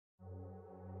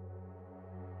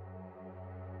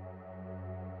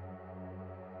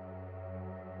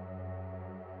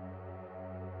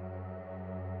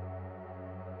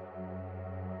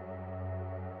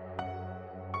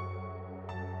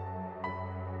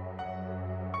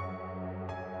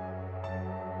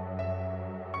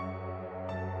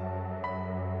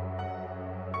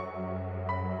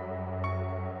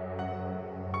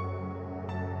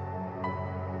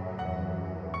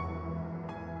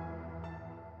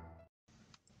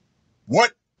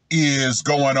What is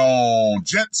going on,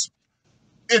 gents?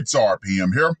 It's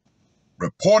R.P.M. here,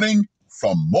 reporting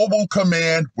from Mobile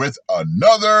Command with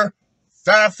another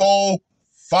FAFO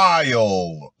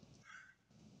file.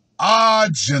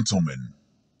 Gentlemen,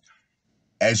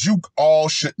 as you all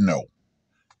should know,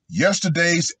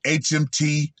 yesterday's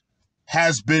HMT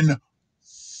has been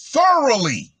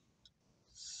thoroughly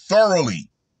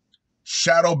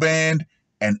shadow banned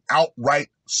and outright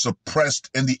suppressed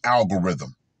in the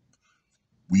algorithm.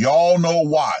 We all know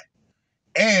why.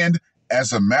 And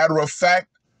as a matter of fact,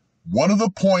 one of the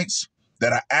points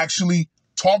that I actually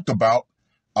talked about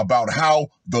how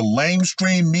the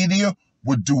lamestream media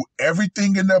would do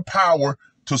everything in their power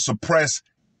to suppress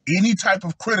any type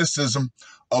of criticism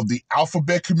of the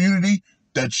alphabet community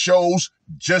that shows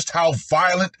just how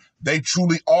violent they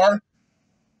truly are.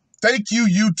 Thank you,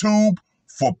 YouTube,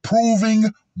 for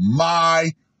proving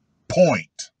my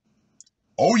point.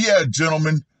 Oh yeah,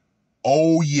 gentlemen.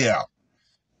 Oh yeah.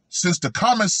 Since the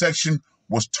comment section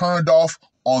was turned off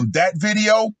on that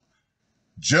video,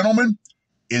 gentlemen,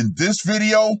 in this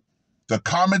video, the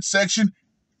comment section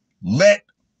let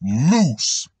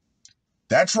loose.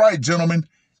 That's right, gentlemen.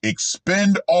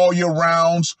 Expend all your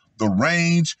rounds. The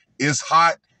range is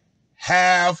hot.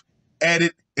 Have at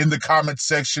it in the comment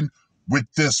section with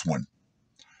this one.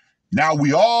 Now,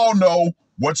 we all know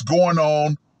what's going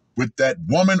on with that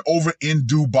woman over in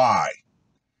Dubai.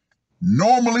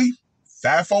 Normally,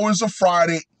 FAFO is a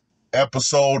Friday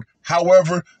episode.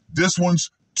 However, this one's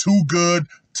too good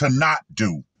to not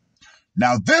do.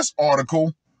 Now, this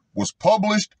article was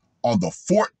published on the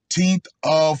 14th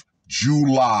of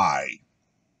July.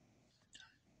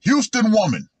 Houston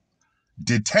woman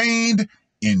detained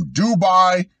in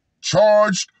Dubai,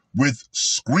 charged with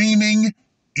screaming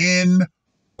in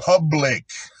public.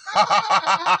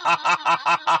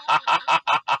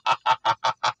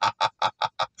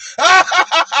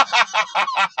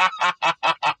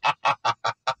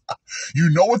 You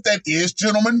know what that is,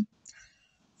 gentlemen?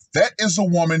 That is a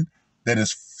woman that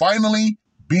is finally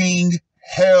being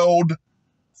held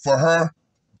for her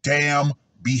damn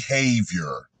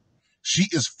behavior. She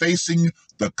is facing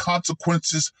the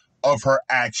consequences of her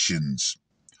actions.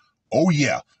 Oh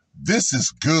yeah, this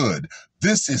is good.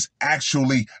 This is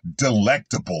actually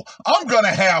delectable. I'm gonna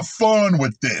have fun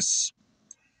with this.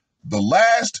 The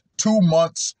last 2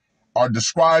 months are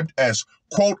described as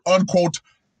quote unquote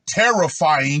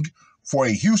terrifying for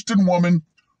a Houston woman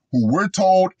who we're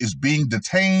told is being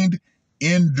detained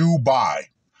in Dubai.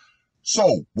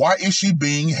 So why is she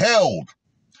being held?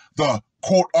 The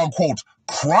quote unquote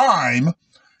crime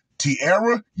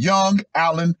Tiara Young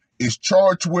Allen is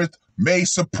charged with may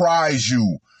surprise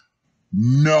you.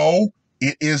 No,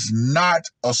 it is not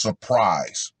a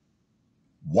surprise.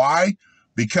 Why?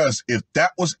 Because if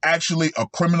that was actually a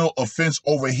criminal offense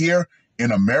over here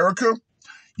in America,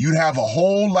 you'd have a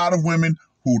whole lot of women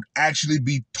who'd actually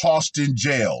be tossed in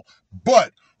jail.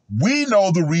 But we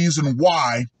know the reason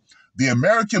why the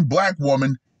American black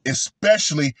woman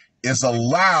especially is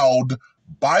allowed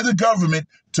by the government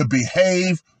to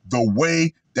behave the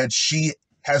way that she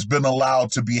has been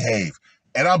allowed to behave.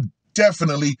 And I'm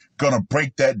definitely going to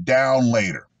break that down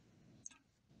later.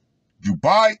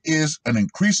 Dubai is an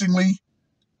increasingly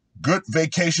good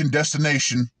vacation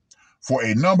destination for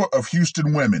a number of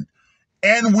Houston women.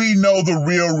 And we know the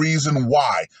real reason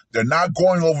why. They're not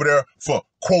going over there for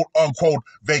quote unquote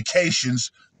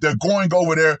vacations. They're going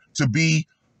over there to be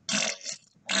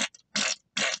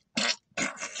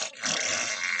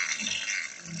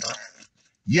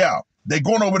they're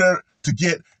going over there to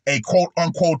get a quote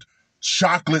unquote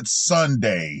chocolate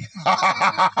sundae.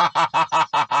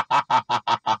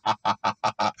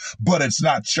 But it's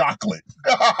not chocolate.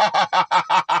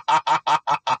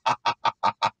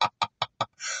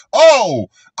 Oh,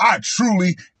 I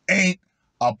truly ain't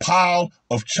a pile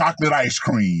of chocolate ice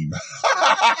cream.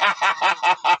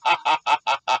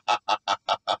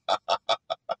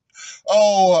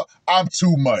 Oh, I'm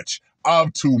too much.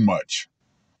 I'm too much.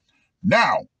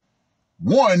 Now,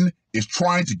 one is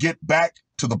trying to get back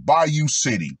to the Bayou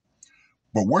City,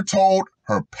 but we're told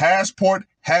her passport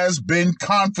has been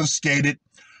confiscated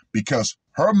because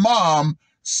her mom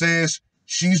says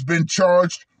she's been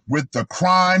charged with the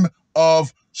crime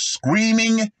of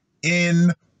screaming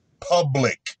in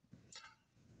public.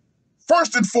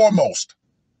 First and foremost,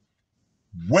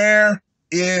 where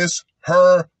is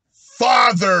her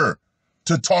father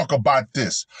to talk about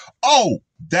this? Oh,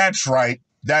 that's right.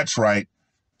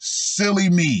 Silly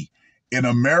me. In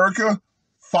America,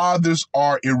 fathers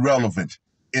are irrelevant,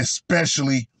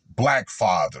 especially black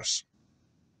fathers.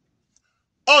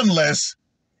 Unless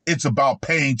it's about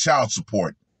paying child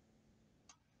support.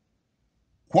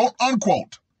 Quote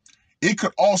unquote, it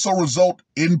could also result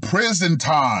in prison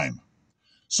time.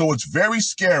 So it's very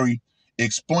scary,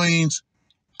 explains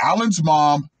Alan's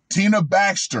mom, Tina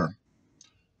Baxter,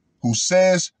 who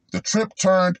says the trip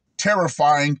turned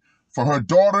terrifying for her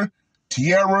daughter,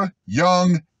 Tiara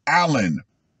Young Allen.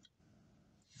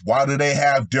 Why do they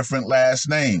have different last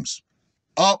names?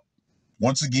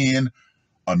 Once again,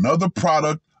 another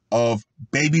product of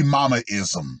baby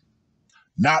mama-ism,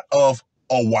 not of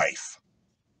a wife.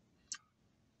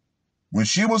 When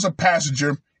she was a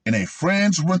passenger in a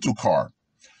friend's rental car,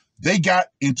 they got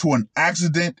into an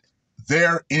accident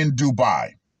there in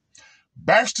Dubai.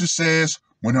 Baxter says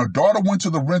when her daughter went to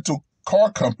the rental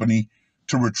car company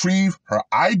to retrieve her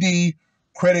ID,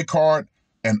 credit card,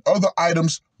 and other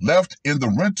items left in the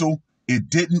rental, it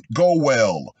didn't go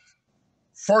well.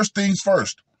 First things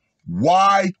first,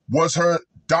 why was her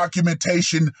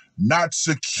documentation not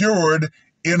secured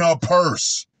in a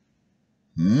purse?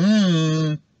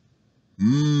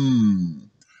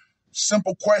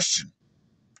 Simple question.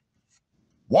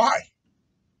 Why?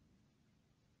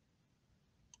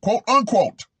 Quote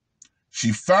unquote,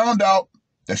 she found out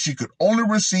that she could only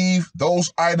receive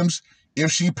those items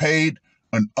if she paid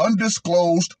an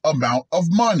undisclosed amount of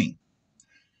money.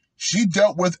 She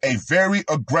dealt with a very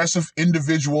aggressive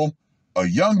individual, a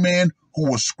young man who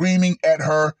was screaming at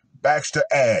her, Baxter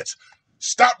adds.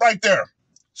 Stop right there.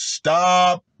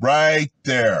 Stop right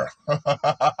there.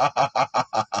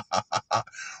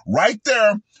 Right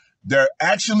there, they're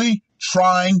actually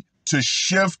trying to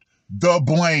shift the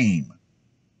blame.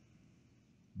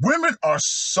 Women are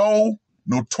so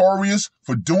notorious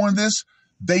for doing this,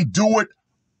 they do it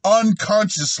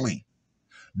unconsciously.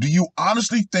 Do you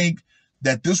honestly think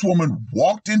that this woman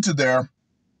walked into there,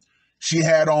 she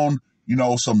had on,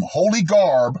 some holy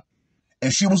garb,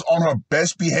 and she was on her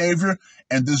best behavior,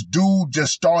 and this dude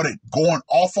just started going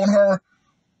off on her?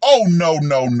 Oh, no.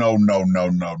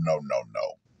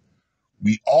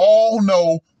 We all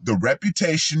know the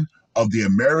reputation of the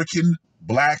American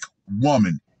black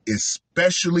woman,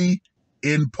 especially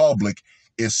in public,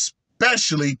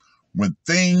 especially when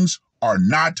things are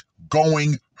not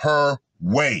going her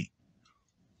way.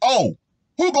 Oh,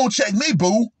 who gonna check me,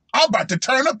 boo? I'm about to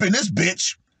turn up in this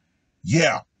bitch.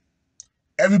 Yeah,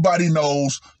 everybody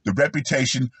knows the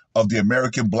reputation of the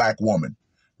American black woman.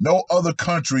 No other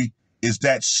country is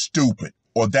that stupid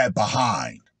or that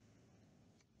behind.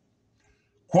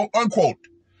 Quote unquote,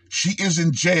 she is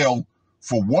in jail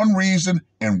for one reason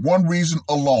and one reason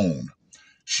alone.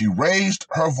 She raised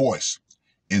her voice.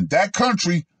 In that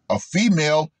country, a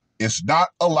female is not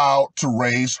allowed to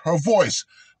raise her voice.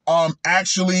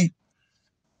 Actually,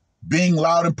 being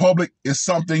loud in public is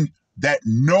something that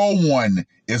no one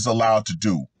is allowed to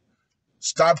do.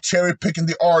 Stop cherry picking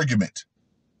the argument.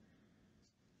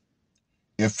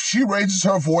 If she raises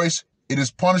her voice, it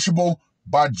is punishable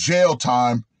by jail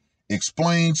time,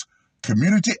 explains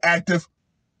community activist,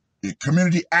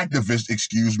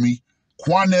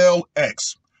 Quanell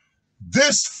X.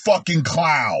 This fucking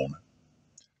clown.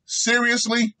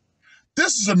 Seriously?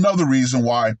 This is another reason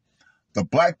why the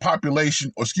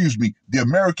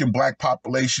American black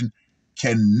population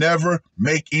can never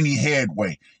make any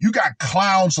headway. You got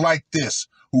clowns like this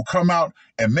who come out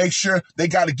and make sure they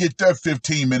got to get their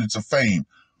 15 minutes of fame.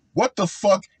 What the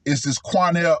fuck is this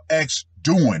Quanell X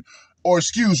doing? Or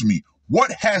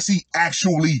what has he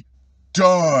actually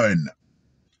done?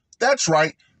 That's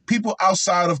right. People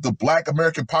outside of the black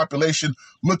American population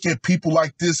look at people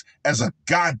like this as a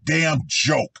goddamn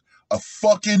joke, a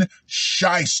fucking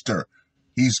shyster.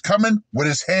 He's coming with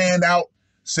his hand out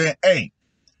saying, hey,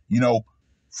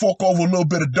 fork over a little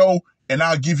bit of dough and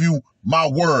I'll give you my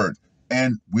word.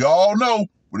 And we all know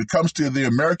when it comes to the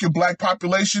American black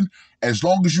population, as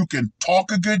long as you can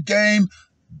talk a good game,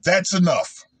 that's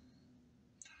enough.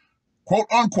 Quote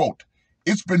unquote,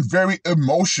 it's been very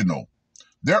emotional.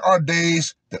 There are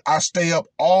days that I stay up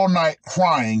all night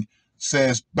crying,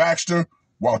 says Baxter,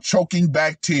 while choking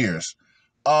back tears.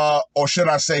 Or should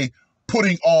I say,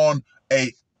 putting on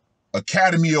a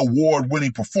Academy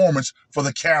Award-winning performance for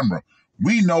the camera.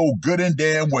 We know good and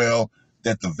damn well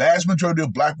that the vast majority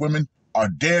of black women are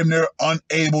damn near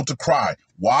unable to cry.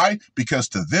 Why? Because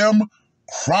to them,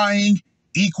 crying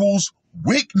equals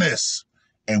weakness.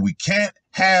 And we can't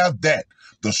have that.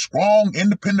 The strong,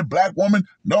 independent black woman,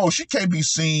 no, she can't be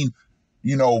seen,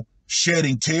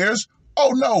 shedding tears.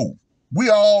 Oh, no. We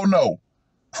all know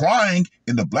crying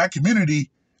in the black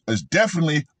community is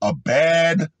definitely a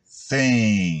bad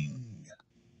thing.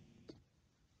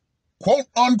 Quote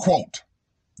unquote,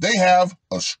 they have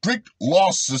a strict law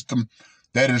system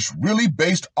that is really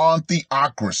based on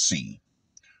theocracy.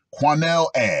 Quanell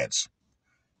adds,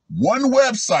 One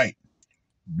website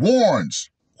warns,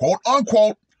 quote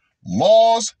unquote,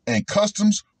 laws and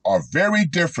customs are very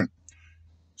different.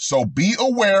 So be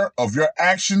aware of your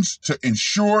actions to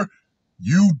ensure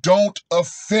you don't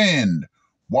offend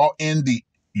while in the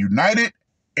United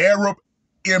Arab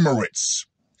Emirates.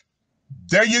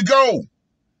 There you go.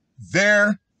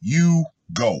 There you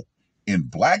go. In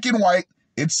black and white,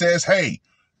 it says, hey,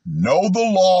 know the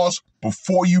laws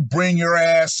before you bring your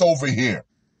ass over here.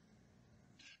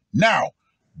 Now,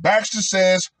 Baxter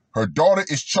says her daughter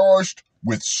is charged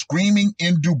with screaming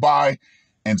in Dubai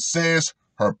and says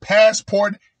her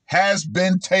passport has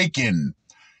been taken.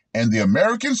 And the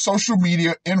American social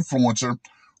media influencer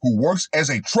who works as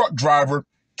a truck driver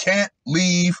can't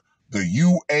leave the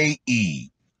UAE.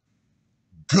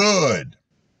 Good.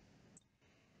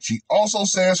 She also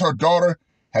says her daughter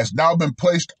has now been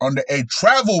placed under a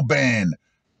travel ban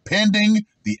pending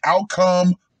the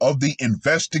outcome of the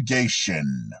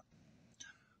investigation.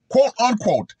 Quote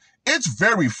unquote, it's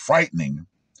very frightening.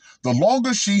 The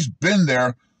longer she's been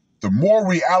there, the more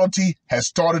reality has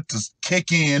started to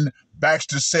kick in,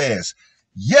 Baxter says.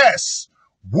 Yes,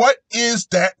 what is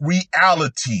that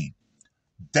reality?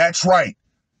 That's right.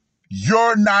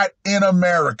 You're not in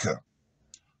America.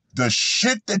 The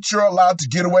shit that you're allowed to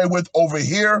get away with over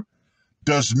here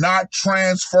does not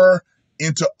transfer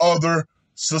into other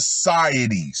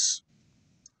societies.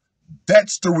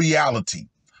 That's the reality.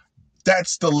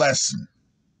 That's the lesson.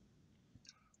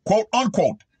 Quote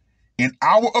unquote, in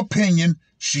our opinion,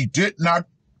 she did not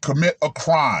commit a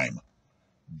crime.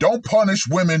 Don't punish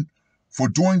women for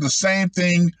doing the same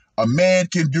thing a man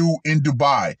can do in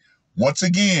Dubai. Once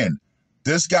again,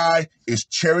 this guy is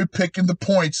cherry picking the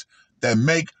points that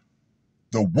make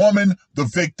the woman the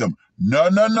victim. No.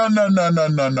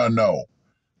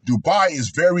 Dubai is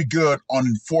very good on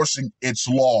enforcing its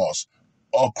laws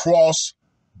across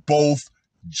both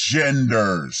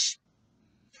genders.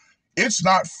 It's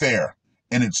not fair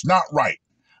and it's not right.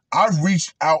 I've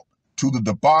reached out to the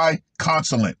Dubai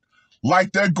consulate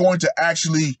like they're going to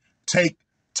actually take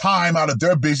time out of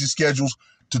their busy schedules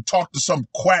to talk to some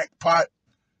quackpot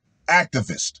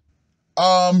activist.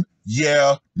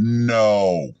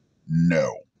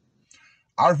 No.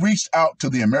 I've reached out to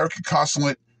the American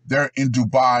consulate there in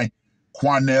Dubai,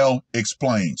 Quanell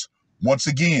explains. Once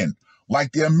again,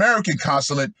 like the American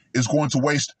consulate is going to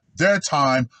waste their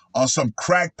time on some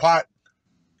crackpot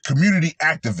community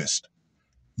activist.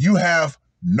 You have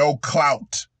no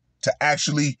clout to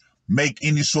actually make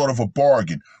any sort of a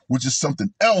bargain, which is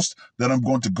something else that I'm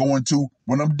going to go into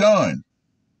when I'm done.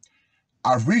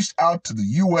 I've reached out to the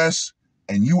U.S.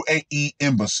 and UAE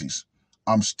embassies.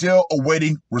 I'm still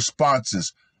awaiting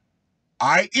responses,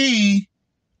 i.e.,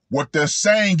 what they're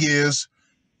saying is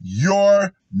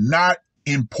you're not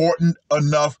important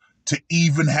enough to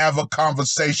even have a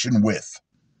conversation with.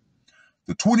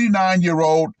 The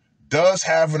 29-year-old does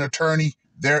have an attorney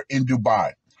there in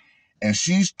Dubai, and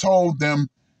she's told them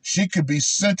she could be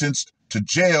sentenced to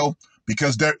jail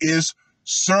because there is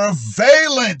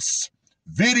surveillance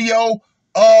video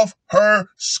of her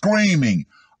screaming.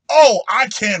 Oh, I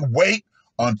can't wait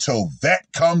until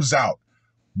that comes out.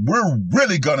 We're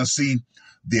really going to see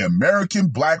the American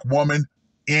black woman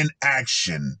in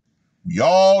action. We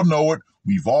all know it.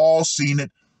 We've all seen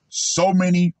it. So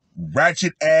many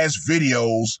ratchet-ass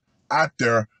videos out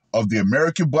there of the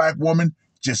American black woman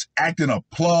just acting a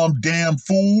plumb damn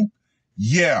fool.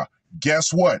 Yeah,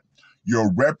 guess what?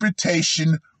 Your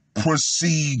reputation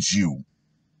precedes you.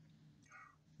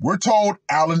 We're told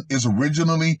Allen is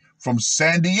originally from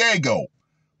San Diego,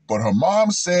 but her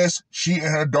mom says she and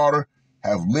her daughter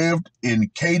have lived in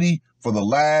Katy for the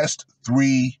last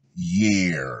 3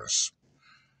 years.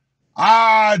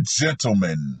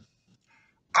 Gentlemen,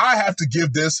 I have to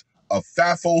give this a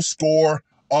FAFO score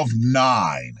of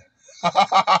 9.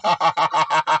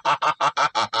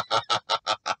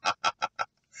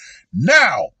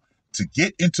 Now, to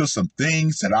get into some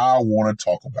things that I want to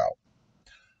talk about.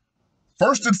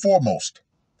 First and foremost,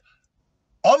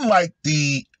 unlike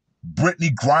the Brittany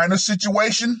Griner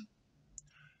situation,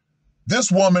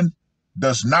 this woman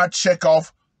does not check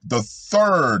off the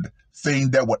third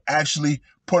thing that would actually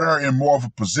put her in more of a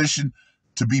position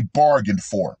to be bargained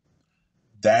for.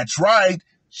 That's right.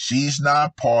 She's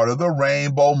not part of the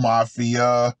Rainbow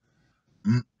Mafia.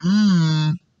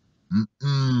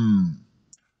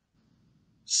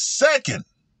 Second,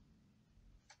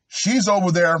 she's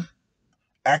over there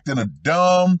acting a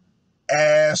dumb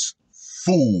ass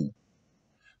fool.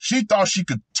 She thought she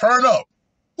could turn up.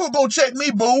 Who gonna check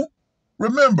me, boo?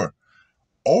 Remember,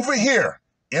 over here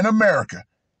in America,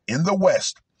 in the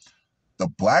West, the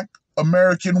black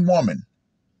American woman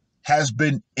has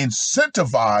been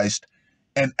incentivized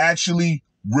and actually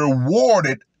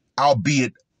rewarded,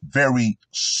 albeit very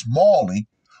smallly,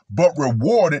 but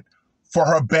rewarded for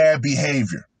her bad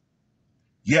behavior.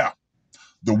 Yeah,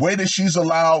 the way that she's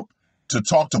allowed to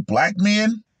talk to black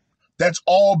men, that's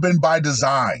all been by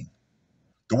design.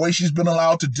 The way she's been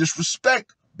allowed to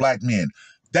disrespect black men,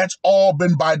 that's all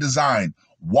been by design.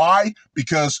 Why?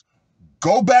 Because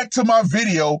go back to my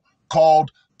video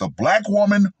called The Black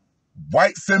Woman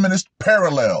White Feminist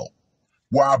Parallel,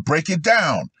 where I break it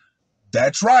down.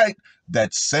 That's right.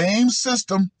 That same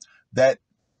system that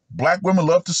black women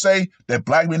love to say that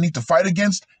black men need to fight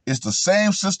against is the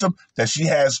same system that she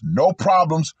has no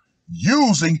problems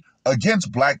using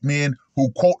against black men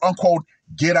who, quote unquote,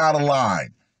 get out of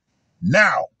line.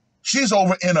 Now, she's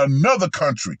over in another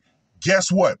country.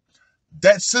 Guess what?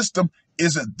 That system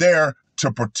isn't there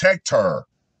to protect her.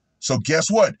 So guess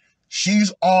what?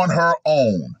 She's on her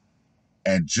own.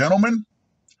 And gentlemen,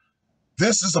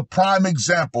 this is a prime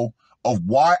example of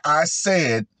why I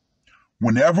said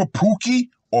whenever Pookie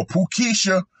or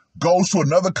Pookisha goes to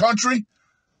another country,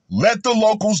 let the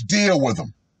locals deal with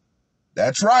them.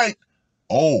 That's right.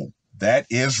 Oh, that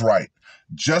is right.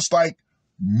 Just like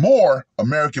more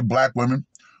American black women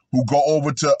who go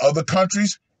over to other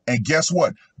countries, and guess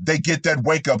what? They get that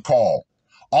wake-up call.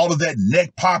 All of that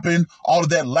neck popping, all of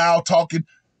that loud talking,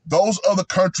 those other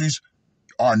countries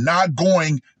are not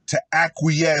going to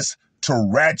acquiesce to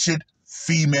ratchet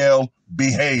female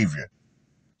behavior.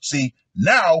 See,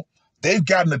 now they've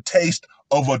gotten a taste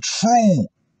of a true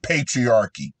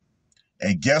patriarchy.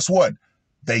 And guess what?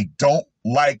 They don't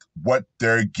like what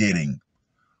they're getting.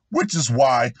 Which is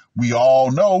why we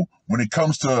all know when it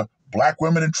comes to black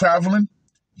women and traveling,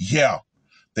 yeah,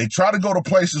 they try to go to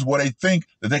places where they think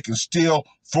that they can still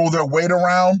throw their weight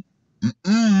around.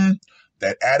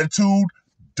 That attitude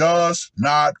does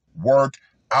not work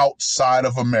outside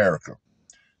of America.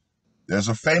 There's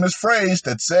a famous phrase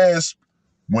that says,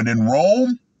 when in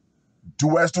Rome,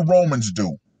 do as the Romans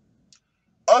do.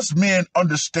 Us men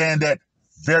understand that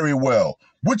very well,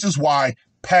 which is why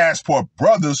Passport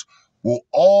Brothers will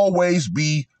always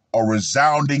be a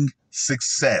resounding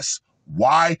success.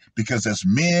 Why? Because as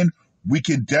men, we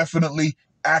can definitely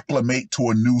acclimate to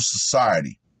a new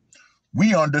society.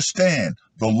 We understand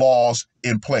the laws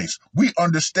in place. We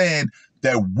understand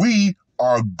that we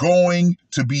are going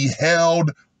to be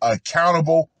held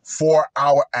accountable for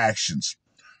our actions.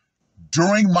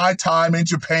 During my time in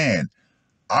Japan,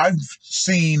 I've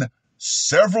seen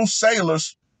several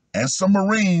sailors and some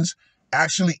Marines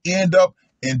actually end up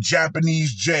in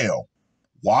Japanese jail.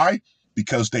 Why?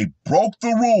 Because they broke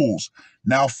the rules.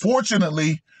 Now,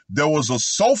 fortunately, there was a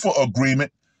SOFA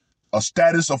agreement, a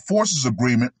status of forces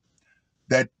agreement,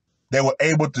 that they were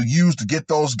able to use to get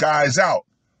those guys out.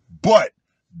 But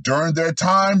during their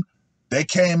time, they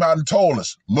came out and told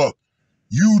us, look,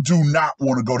 you do not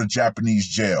want to go to Japanese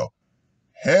jail.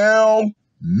 Hell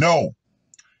no.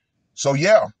 So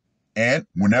yeah, and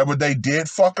whenever they did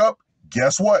fuck up,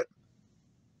 guess what?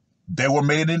 They were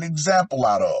made an example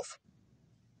out of.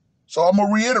 So I'm going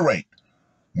to reiterate,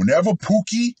 whenever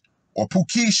Pookie or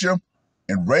Pookisha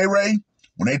and Ray Ray,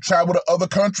 when they travel to other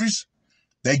countries,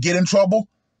 they get in trouble,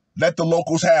 let the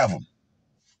locals have them.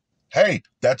 Hey,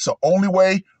 that's the only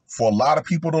way for a lot of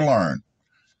people to learn.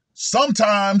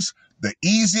 Sometimes the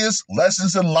easiest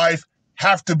lessons in life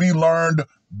have to be learned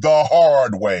the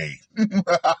hard way.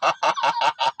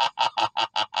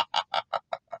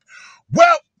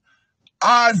 Well,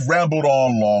 I've rambled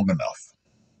on long enough.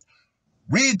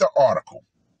 Read the article.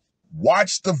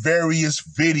 Watch the various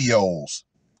videos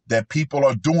that people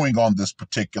are doing on this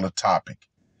particular topic.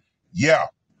 Yeah,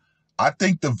 I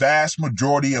think the vast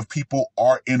majority of people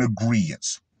are in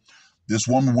agreement. This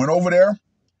woman went over there.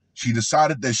 She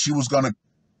decided that she was going to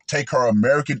take her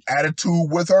American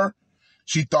attitude with her.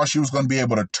 She thought she was going to be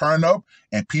able to turn up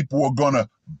and people were going to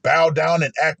bow down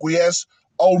and acquiesce.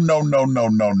 Oh, no, no, no,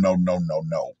 no, no, no, no,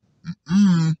 no.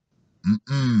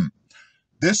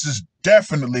 This is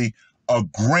definitely a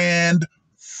grand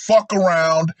fuck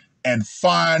around and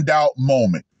find out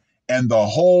moment. And the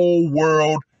whole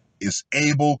world is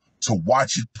able to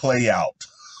watch it play out.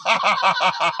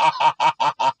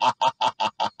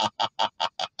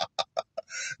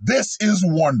 This is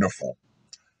wonderful.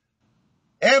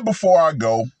 And before I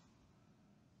go,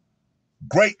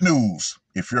 great news.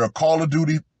 If you're a Call of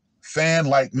Duty fan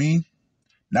like me,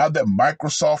 now that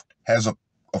Microsoft has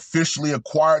officially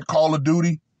acquired Call of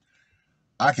Duty,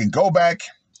 I can go back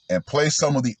and play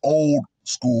some of the old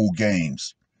school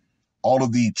games. All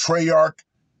of the Treyarch,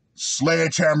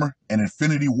 Sledgehammer, and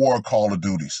Infinity War Call of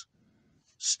Duties.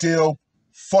 Still,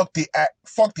 fuck the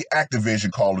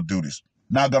Activision Call of Duties.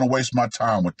 Not going to waste my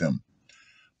time with them.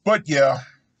 But yeah,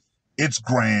 it's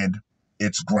grand.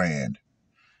 It's grand.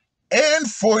 And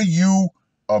for you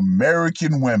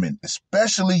American women,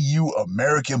 especially you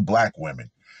American black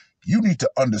women, you need to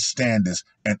understand this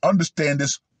and understand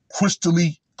this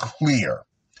crystally clear.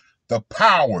 The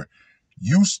power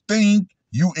you think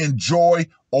you enjoy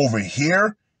over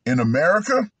here in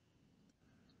America,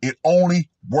 it only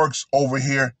works over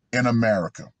here in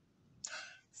America.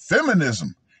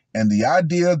 Feminism and the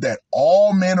idea that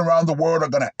all men around the world are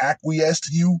going to acquiesce to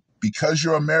you because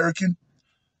you're American,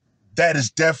 that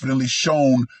is definitely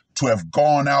shown to have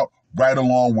gone out right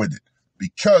along with it.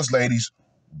 Because, ladies,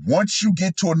 once you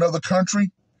get to another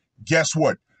country, guess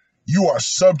what? You are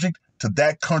subject to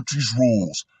that country's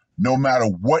rules, no matter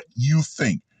what you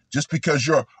think. Just because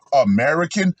you're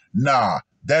American, nah,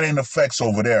 that ain't effects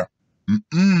over there.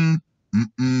 And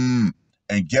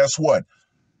guess what?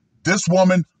 This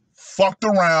woman fucked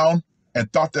around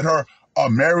and thought that her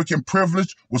American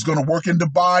privilege was going to work in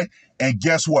Dubai. And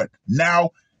guess what? Now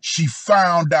she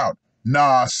found out,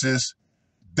 nah, sis,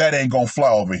 that ain't going to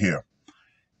fly over here.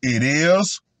 It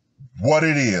is what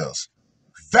it is.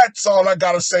 That's all I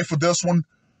got to say for this one.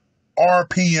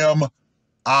 R.P.M.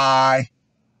 I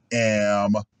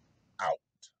am